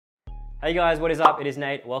Hey guys, what is up? It is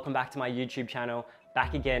Nate. Welcome back to my YouTube channel.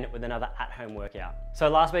 Back again with another at-home workout. So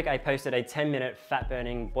last week I posted a 10-minute fat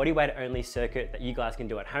burning bodyweight only circuit that you guys can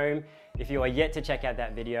do at home. If you are yet to check out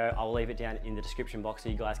that video, I'll leave it down in the description box so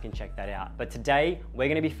you guys can check that out. But today we're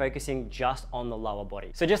gonna be focusing just on the lower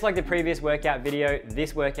body. So just like the previous workout video,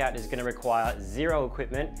 this workout is gonna require zero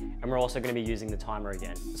equipment, and we're also gonna be using the timer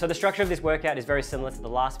again. So the structure of this workout is very similar to the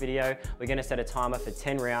last video. We're gonna set a timer for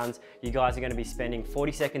 10 rounds. You guys are gonna be spending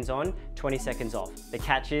 40 seconds on, 20 seconds off. The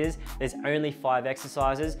catch is there's only 5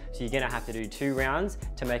 exercises, so you're gonna have to do 2 rounds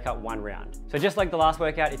to make up 1 round. So just like the last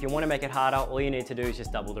workout, if you wanna make it harder, all you need to do is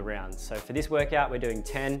just double the rounds. So for this workout, we're doing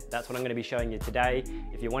 10. That's what I'm gonna be showing you today.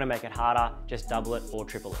 If you wanna make it harder, just double it or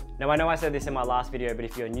triple it. Now, I know I said this in my last video, but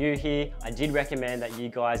if you're new here, I did recommend that you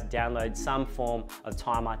guys download some form of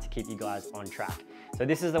timer to keep you guys on track. So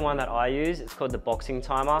this is the one that I use. It's called the boxing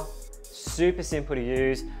timer. Super simple to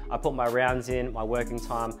use. I put my rounds in, my working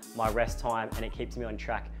time, my rest time, and it keeps me on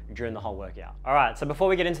track during the whole workout. All right, so before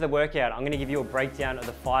we get into the workout, I'm gonna give you a breakdown of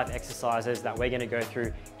the 5 exercises that we're gonna go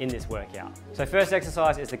through in this workout. So first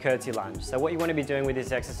exercise is the curtsy lunge. So what you wanna be doing with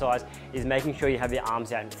this exercise is making sure you have your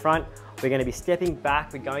arms out in front. We're gonna be stepping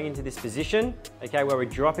back, we're going into this position, okay, where we're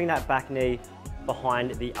dropping that back knee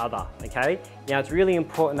behind the other, okay? Now it's really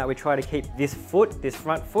important that we try to keep this foot, this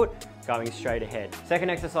front foot, going straight ahead. Second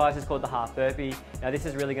exercise is called the half burpee. Now this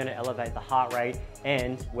is really going to elevate the heart rate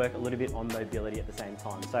and work a little bit on mobility at the same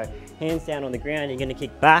time. So hands down on the ground, you're going to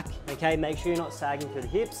kick back, okay? Make sure you're not sagging through the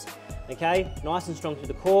hips, okay? Nice and strong through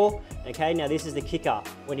the core, okay? Now this is the kicker.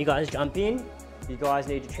 When you guys jump in, you guys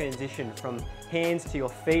need to transition from hands to your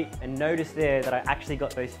feet, and notice there that I actually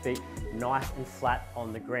got those feet nice and flat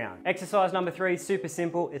on the ground. Exercise number 3 is super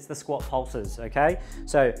simple. It's the squat pulses, okay?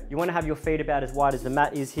 So you wanna have your feet about as wide as the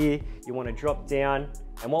mat is here. You wanna drop down,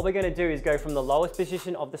 and what we're gonna do is go from the lowest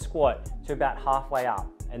position of the squat to about halfway up,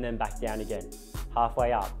 and then back down again.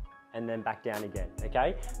 Halfway up, and then back down again,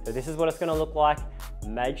 okay? So this is what it's gonna look like.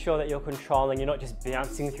 Make sure that you're controlling, you're not just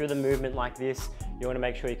bouncing through the movement like this. You wanna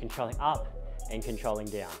make sure you're controlling up and controlling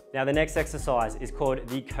down. Now the next exercise is called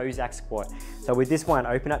the Cossack Squat. So with this one,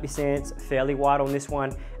 open up your stance, fairly wide on this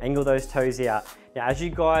one, angle those toes out. Now as you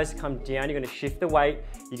guys come down, you're gonna shift the weight.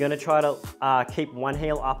 You're gonna try to keep one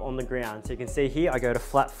heel up on the ground. So you can see here, I go to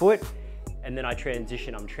flat foot, and then I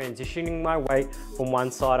transition. I'm transitioning my weight from one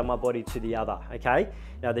side of my body to the other, okay?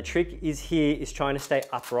 Now the trick is here is trying to stay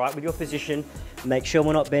upright with your position. Make sure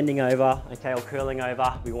we're not bending over, okay, or curling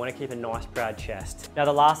over. We wanna keep a nice proud chest. Now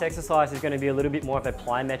the last exercise is gonna be a little bit more of a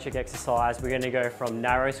plyometric exercise. We're gonna go from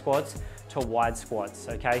narrow squats to wide squats,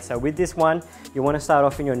 okay? So with this one, you wanna start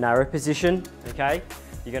off in your narrow position, okay?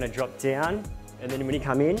 You're gonna drop down, and then when you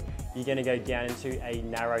come in, you're gonna go down into a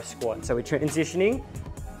narrow squat. So we're transitioning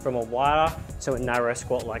from a wider to a narrow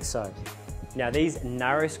squat like so. Now these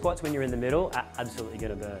narrow squats when you're in the middle are absolutely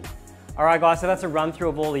gonna burn. All right guys, so that's a run through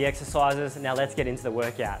of all the exercises. Now let's get into the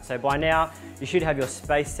workout. So by now, you should have your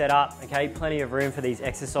space set up, okay? Plenty of room for these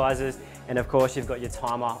exercises. And of course, you've got your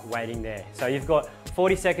timer waiting there. So you've got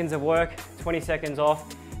 40 seconds of work, 20 seconds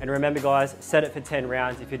off. And remember guys, set it for 10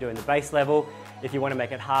 rounds if you're doing the base level. If you wanna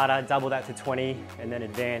make it harder, double that to 20, and then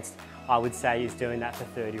advanced, I would say is doing that for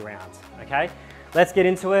 30 rounds, okay? Let's get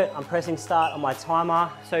into it. I'm pressing start on my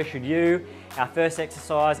timer, so should you. Our first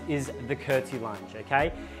exercise is the curtsy lunge,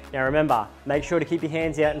 okay? Now remember, make sure to keep your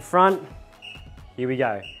hands out in front. Here we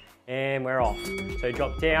go, and we're off. So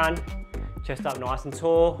drop down, chest up nice and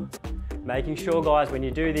tall. Making sure guys, when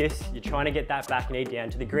you do this, you're trying to get that back knee down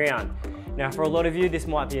to the ground. Now for a lot of you, this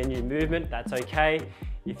might be a new movement, that's okay.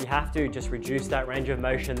 If you have to, just reduce that range of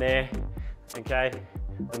motion there, okay?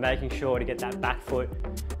 We're making sure to get that back foot,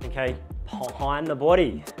 okay? Behind the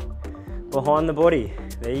body,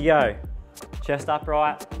 there you go. Chest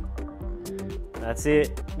upright, that's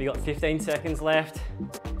it. We got 15 seconds left.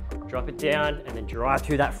 Drop it down and then drive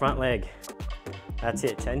through that front leg. That's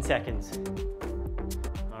it, 10 seconds.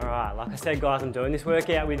 All right, like I said guys, I'm doing this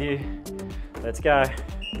workout with you. Let's go.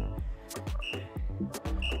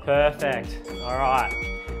 Perfect, all right.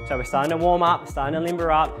 So we're starting to warm up, starting to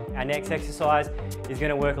limber up. Our next exercise is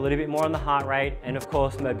gonna work a little bit more on the heart rate and of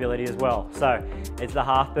course mobility as well. So it's the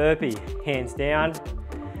half burpee, hands down.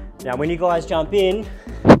 Now when you guys jump in,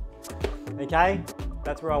 okay,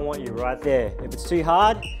 that's where I want you, right there. If it's too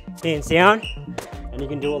hard, hands down, and you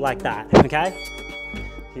can do it like that, okay?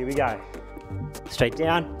 Here we go. Straight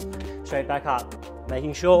down, straight back up.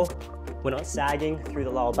 Making sure we're not sagging through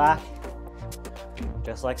the lower back,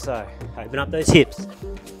 just like so. Open up those hips.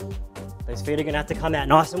 Those feet are gonna have to come out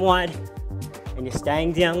nice and wide, and you're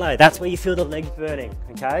staying down low. That's where you feel the legs burning,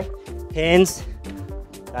 okay? Hands,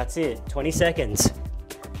 that's it, 20 seconds.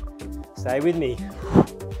 Stay with me.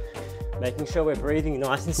 Making sure we're breathing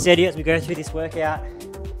nice and steady as we go through this workout.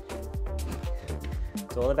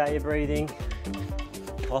 It's all about your breathing.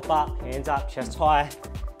 Pop up, hands up, chest high.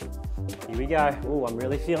 Here we go. Oh, I'm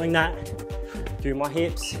really feeling that through my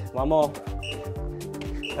hips. One more.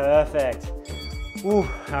 Perfect. Ooh,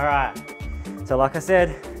 all right. So like I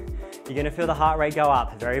said, you're gonna feel the heart rate go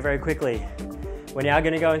up very, very quickly. We're now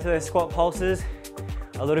gonna go into those squat pulses.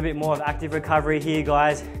 A little bit more of active recovery here,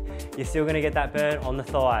 guys. You're still gonna get that burn on the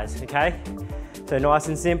thighs, okay? So nice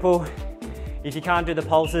and simple. If you can't do the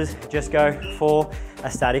pulses, just go for a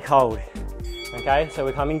static hold. Okay, so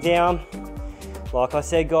we're coming down. Like I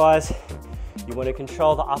said, guys, you want to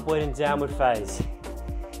control the upward and downward phase.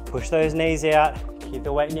 Push those knees out, keep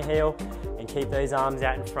the weight in your heel, and keep those arms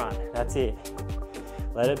out in front. That's it.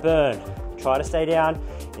 Let it burn. Try to stay down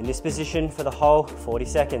in this position for the whole 40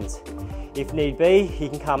 seconds. If need be, you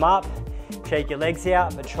can come up, shake your legs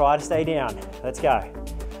out, but try to stay down. Let's go.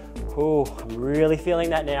 Ooh, I'm really feeling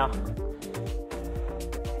that now.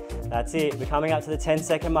 That's it. We're coming up to the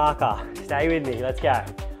 10-second marker. Stay with me. Let's go.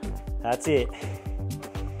 That's it.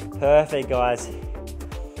 Perfect, guys.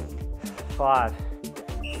 5,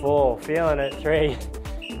 4, feeling it. 3,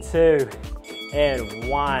 2, and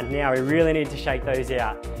 1. Now we really need to shake those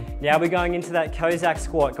out. Now we're going into that Cossack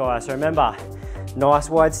squat, guys. So remember, nice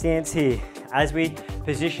wide stance here. As we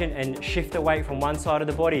position and shift the weight from one side of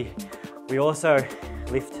the body, we also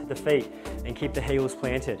lift the feet and keep the heels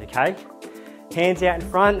planted, okay? Hands out in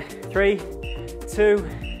front, 3, 2,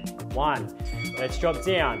 1. Let's drop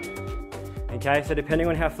down. Okay, so depending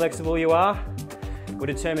on how flexible you are, will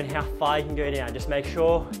determine how far you can go down. Just make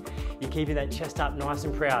sure you're keeping that chest up nice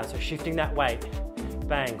and proud. So shifting that weight,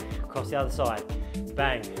 bang, across the other side,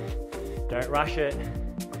 bang. Don't rush it,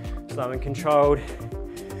 slow and controlled.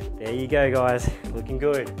 There you go, guys, looking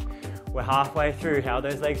good. We're halfway through. How are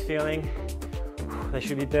those legs feeling? They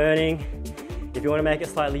should be burning. If you want to make it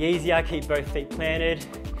slightly easier, keep both feet planted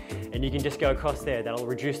and you can just go across there. That'll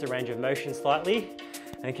reduce the range of motion slightly,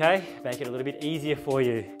 okay? Make it a little bit easier for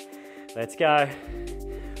you. Let's go.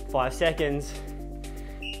 5 seconds.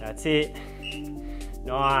 That's it.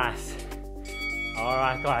 Nice. All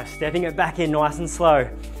right, guys, stepping it back in nice and slow.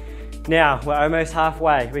 Now, we're almost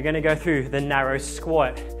halfway. We're gonna go through the narrow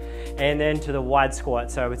squat and then to the wide squat.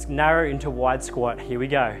 So it's narrow into wide squat. Here we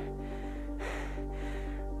go.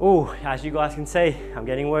 Ooh, as you guys can see, I'm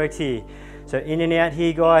getting worked here. So in and out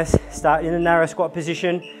here, guys. Start in a narrow squat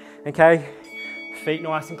position, okay? Feet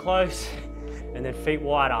nice and close, and then feet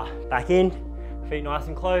wider. Back in, feet nice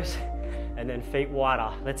and close, and then feet wider.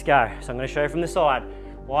 Let's go. So I'm gonna show you from the side.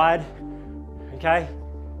 Wide, okay?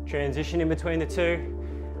 Transition in between the two,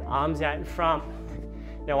 arms out in front.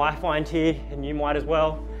 Now I find here, and you might as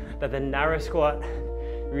well, that the narrow squat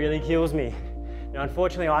really kills me. Now,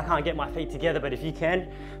 unfortunately, I can't get my feet together, but if you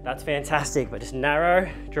can, that's fantastic. But just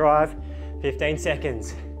narrow, drive, 15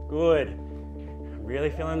 seconds. Good. I'm really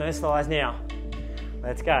feeling those thighs now.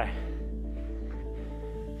 Let's go.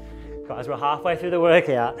 Guys, we're halfway through the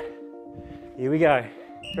workout. Here we go.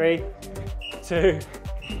 3, 2,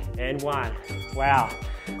 and 1. Wow.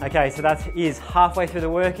 Okay, so that is halfway through the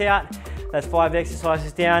workout. That's 5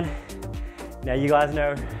 exercises down. Now you guys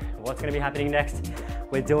know what's gonna be happening next.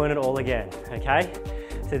 We're doing it all again, okay?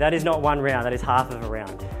 So that is not one round, that is half of a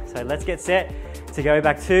round. So let's get set to go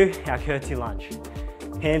back to our curtsy lunge.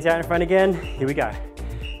 Hands out in front again, here we go.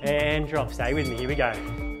 And drop, stay with me, here we go.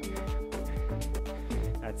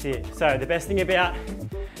 That's it. So the best thing about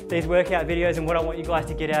these workout videos and what I want you guys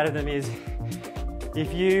to get out of them is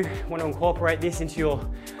if you want to incorporate this into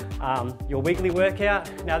your weekly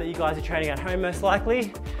workout, now that you guys are training at home most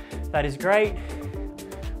likely, that is great.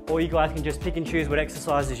 Or you guys can just pick and choose what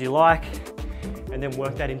exercises you like and then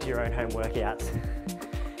work that into your own home workouts.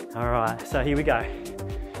 All right, so here we go.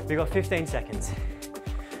 We've got 15 seconds.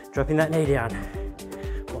 Dropping that knee down,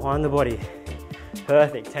 behind the body.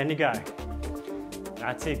 Perfect, 10 to go.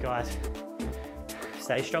 That's it, guys.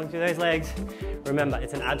 Stay strong through those legs. Remember,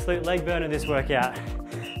 it's an absolute leg burner, this workout.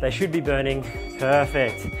 They should be burning.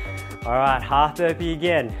 Perfect. All right, half burpee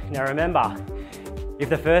again. Now remember, if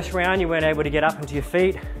the first round you weren't able to get up onto your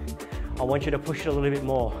feet, I want you to push it a little bit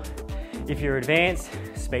more. If you're advanced,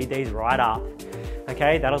 speed these right up.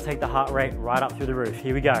 Okay, that'll take the heart rate right up through the roof.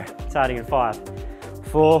 Here we go, starting in 5,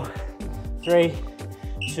 4, 3,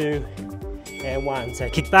 2, and 1. So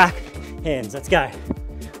kick back, hands, let's go.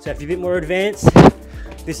 So if you're a bit more advanced,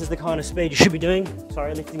 this is the kind of speed you should be doing.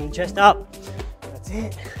 Sorry, lifting the chest up. That's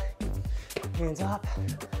it. Hands up.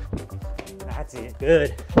 That's it,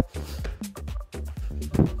 good.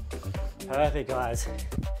 Perfect, guys.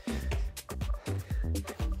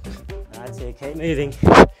 That's it, keep moving.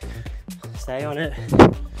 Stay on it.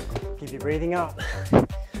 Keep your breathing up.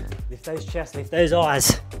 Lift those chests, lift those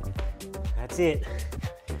eyes. That's it.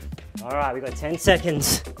 All right, we've got 10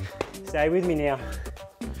 seconds. Stay with me now.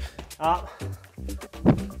 Up.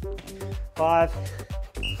 5,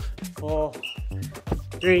 4,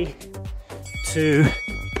 3, 2,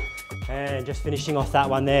 and just finishing off that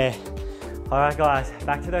one there. All right, guys,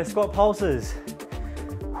 back to those squat pulses.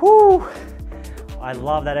 Whoo! I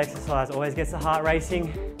love that exercise. Always gets the heart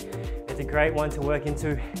racing. It's a great one to work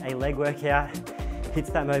into a leg workout. Hits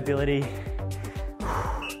that mobility.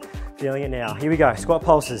 Feeling it now. Here we go, squat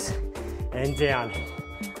pulses and down.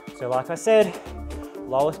 So like I said,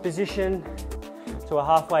 lowest position to a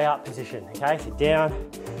halfway up position, okay? So down,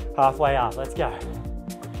 halfway up, let's go.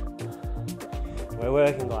 We're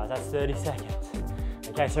working, guys, that's 30 seconds.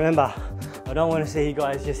 Okay, so remember, I don't want to see you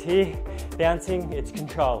guys just here bouncing, it's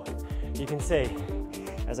control. You can see,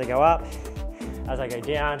 as I go up, as I go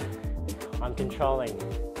down, I'm controlling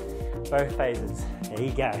both phases. There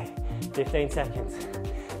you go, 15 seconds.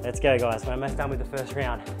 Let's go, guys, we're almost done with the first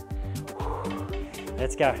round.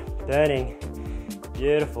 Let's go, burning,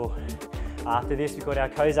 beautiful. After this, we've got our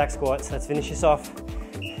Cossack squats. Let's finish this off.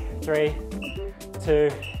 3, 2,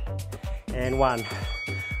 and 1.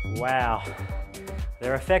 Wow,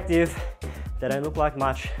 they're effective. They don't look like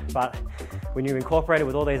much, but when you incorporate it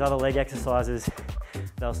with all these other leg exercises,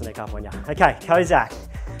 they'll sneak up on you. Okay, Cossack,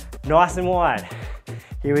 nice and wide.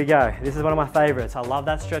 Here we go. This is one of my favorites. I love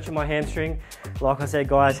that stretch of my hamstring. Like I said,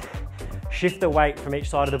 guys, shift the weight from each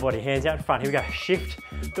side of the body. Hands out in front. Here we go. Shift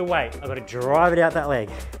the weight. I've got to drive it out that leg.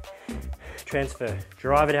 Transfer.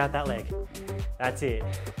 Drive it out that leg. That's it.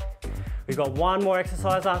 We've got one more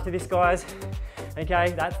exercise after this, guys.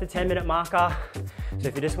 Okay, that's the 10-minute marker. So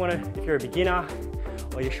if you just want to, if you're a beginner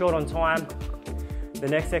or you're short on time, the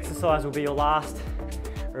next exercise will be your last.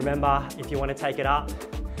 Remember, if you want to take it up,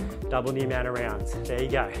 double the amount of rounds. There you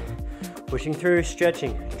go. Pushing through,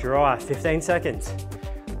 stretching, drive, 15 seconds.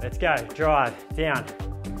 Let's go, drive, down.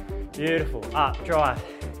 Beautiful, up, drive.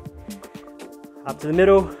 Up to the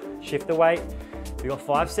middle, shift the weight. We've got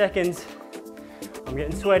 5 seconds. I'm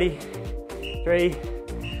getting sweaty. 3,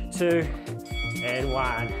 2, and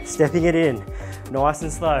 1. Stepping it in, nice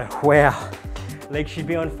and slow. Wow, legs should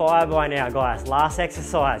be on fire by now, guys. Last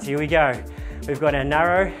exercise, here we go. We've got our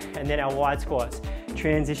narrow and then our wide squats,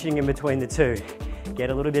 transitioning in between the two.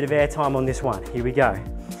 Get a little bit of air time on this one. Here we go.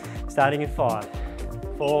 Starting in 5,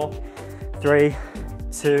 4, 3,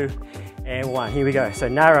 2, and 1. Here we go. So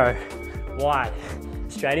narrow, wide,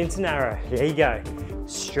 straight into narrow. There you go.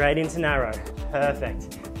 Straight into narrow.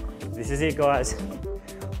 Perfect. This is it, guys.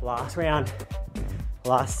 Last round,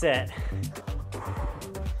 last set.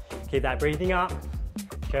 Keep that breathing up.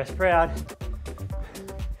 Chest proud.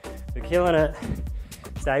 We're killing it.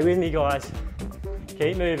 Stay with me, guys.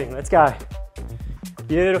 Keep moving. Let's go.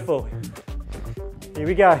 Beautiful. Here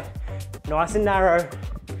we go. Nice and narrow.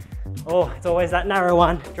 Oh, it's always that narrow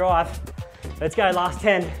one. Drive. Let's go. Last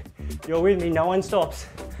 10. You're with me. No one stops.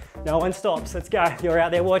 No one stops. Let's go. You're out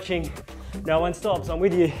there watching. No one stops. I'm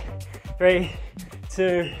with you. 3,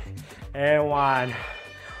 2, and 1.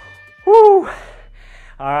 Woo! All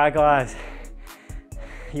right, guys.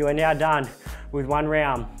 You are now done with one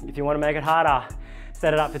round. If you want to make it harder,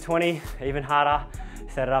 set it up for 20, even harder,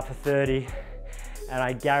 set it up for 30, and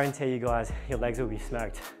I guarantee you guys, your legs will be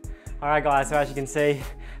smoked. All right, guys, so as you can see,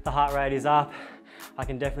 the heart rate is up. I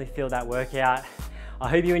can definitely feel that workout. I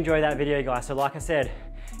hope you enjoyed that video, guys. So like I said,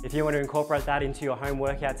 if you want to incorporate that into your home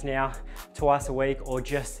workouts now, twice a week, or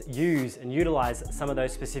just use and utilize some of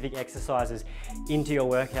those specific exercises into your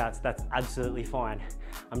workouts, that's absolutely fine.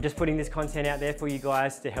 I'm just putting this content out there for you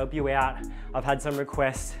guys to help you out. I've had some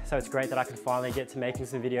requests, so it's great that I can finally get to making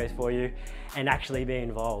some videos for you and actually be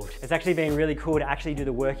involved. It's actually been really cool to actually do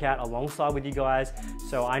the workout alongside with you guys,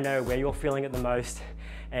 so I know where you're feeling it the most,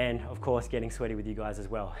 and of course, getting sweaty with you guys as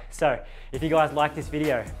well. So if you guys like this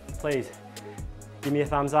video, please give me a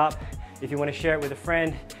thumbs up. If you want to share it with a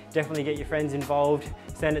friend, definitely get your friends involved.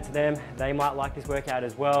 Send it to them. They might like this workout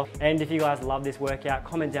as well. And if you guys love this workout,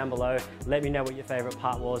 comment down below. Let me know what your favorite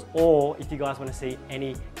part was. Or if you guys want to see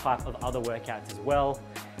any type of other workouts as well,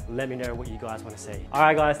 let me know what you guys want to see. All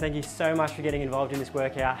right, guys, thank you so much for getting involved in this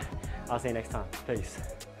workout. I'll see you next time. Peace.